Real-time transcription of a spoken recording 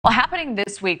Well, happening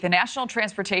this week, the National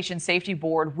Transportation Safety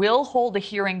Board will hold a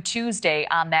hearing Tuesday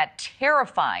on that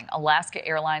terrifying Alaska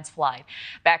Airlines flight.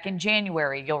 Back in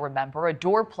January, you'll remember, a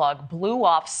door plug blew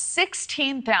off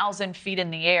 16,000 feet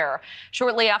in the air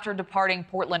shortly after departing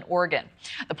Portland, Oregon.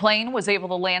 The plane was able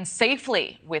to land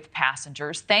safely with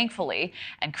passengers, thankfully,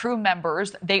 and crew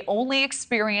members, they only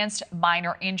experienced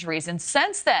minor injuries. And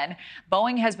since then,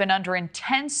 Boeing has been under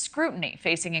intense scrutiny,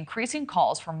 facing increasing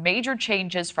calls for major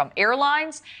changes from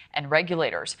airlines and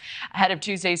regulators. Ahead of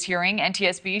Tuesday's hearing,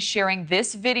 NTSB sharing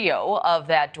this video of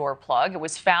that door plug. It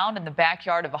was found in the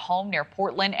backyard of a home near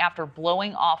Portland after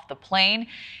blowing off the plane.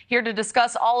 Here to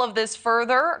discuss all of this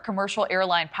further, commercial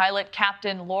airline pilot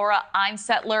Captain Laura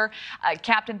Einsetler.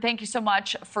 Captain, thank you so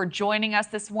much for joining us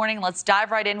this morning. Let's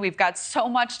dive right in. We've got so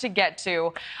much to get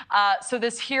to. So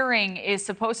this hearing is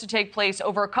supposed to take place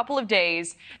over a couple of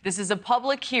days. This is a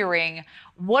public hearing.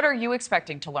 What are you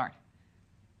expecting to learn?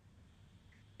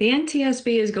 The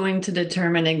NTSB is going to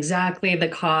determine exactly the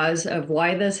cause of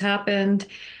why this happened,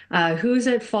 who's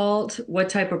at fault, what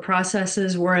type of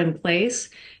processes were in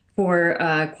place for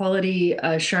quality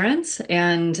assurance,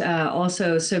 and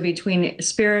also so between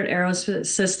Spirit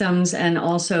Aerosystems and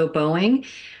also Boeing,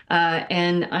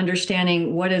 and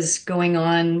understanding what is going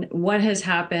on, what has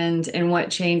happened, and what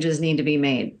changes need to be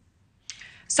made.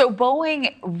 So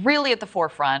Boeing really at the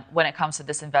forefront when it comes to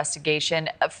this investigation.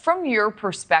 From your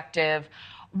perspective,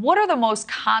 what are the most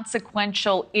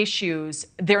consequential issues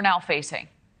they're now facing?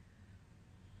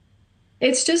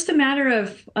 It's just a matter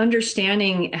of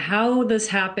understanding how this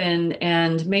happened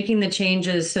and making the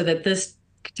changes so that this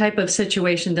type of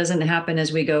situation doesn't happen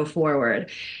as we go forward.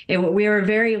 We were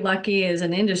very lucky as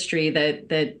an industry that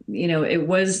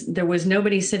there was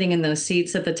nobody sitting in those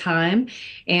seats at the time,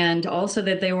 and also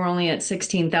that they were only at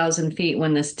 16,000 feet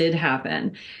when this did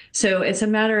happen. So it's a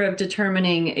matter of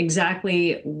determining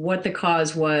exactly what the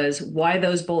cause was, why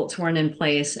those bolts weren't in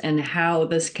place, and how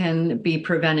this can be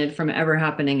prevented from ever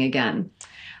happening again.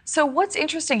 So what's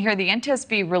interesting here, the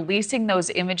NTSB releasing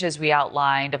those images we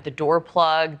outlined of the door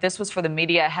plug. This was for the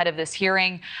media ahead of this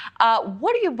hearing.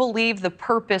 What do you believe the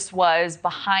purpose was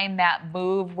behind that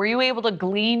move? Were you able to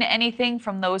glean anything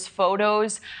from those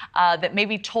photos that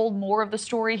maybe told more of the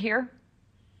story here?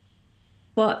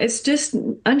 Well, it's just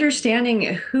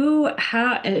understanding who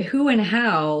and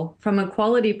how, from a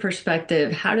quality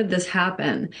perspective, how did this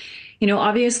happen?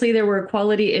 Obviously there were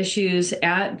quality issues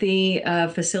at the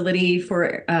facility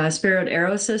for Spirit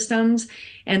Aerosystems,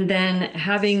 and then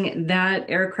having that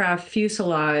aircraft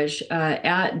fuselage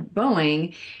at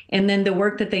Boeing, and then the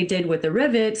work that they did with the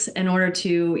rivets in order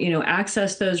to,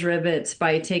 access those rivets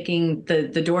by taking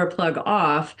the door plug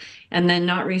off and then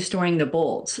not restoring the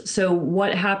bolts. So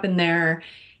what happened there?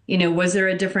 Was there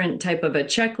a different type of a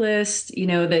checklist,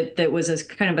 that was a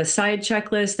kind of a side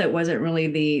checklist that wasn't really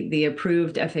the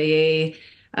approved FAA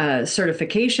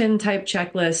certification type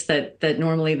checklist that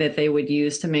normally that they would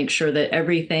use to make sure that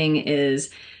everything is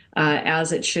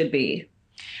as it should be?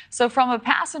 So from a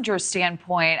passenger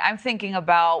standpoint, I'm thinking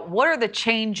about what are the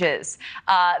changes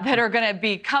that are going to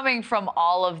be coming from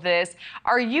all of this.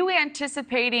 Are you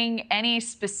anticipating any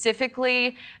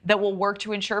specifically that will work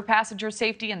to ensure passenger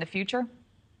safety in the future?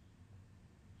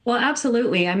 Well,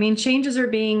 absolutely. I mean, changes are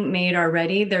being made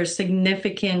already. There's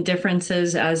significant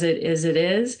differences as it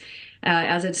is.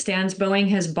 As it stands, Boeing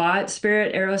has bought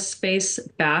Spirit Aerospace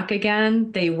back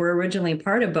again. They were originally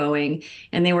part of Boeing,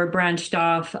 and they were branched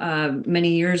off many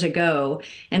years ago.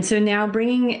 And so now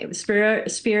bringing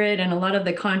Spirit and a lot of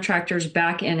the contractors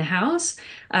back in-house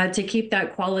to keep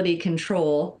that quality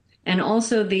control, and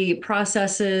also the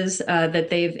processes that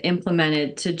they've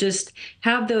implemented to just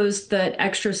have that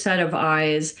extra set of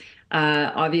eyes.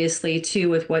 Obviously, too,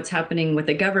 with what's happening with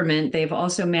the government, they've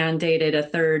also mandated a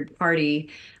third party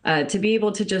to be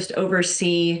able to just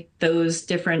oversee those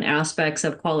different aspects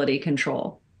of quality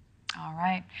control. All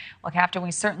right. Well, Captain,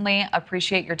 we certainly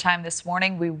appreciate your time this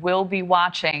morning. We will be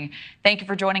watching. Thank you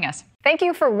for joining us. Thank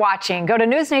you for watching. Go to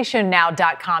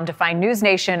newsnationnow.com to find News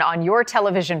Nation on your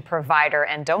television provider.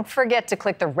 And don't forget to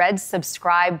click the red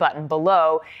subscribe button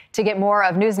below to get more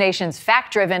of News Nation's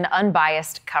fact-driven,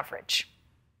 unbiased coverage.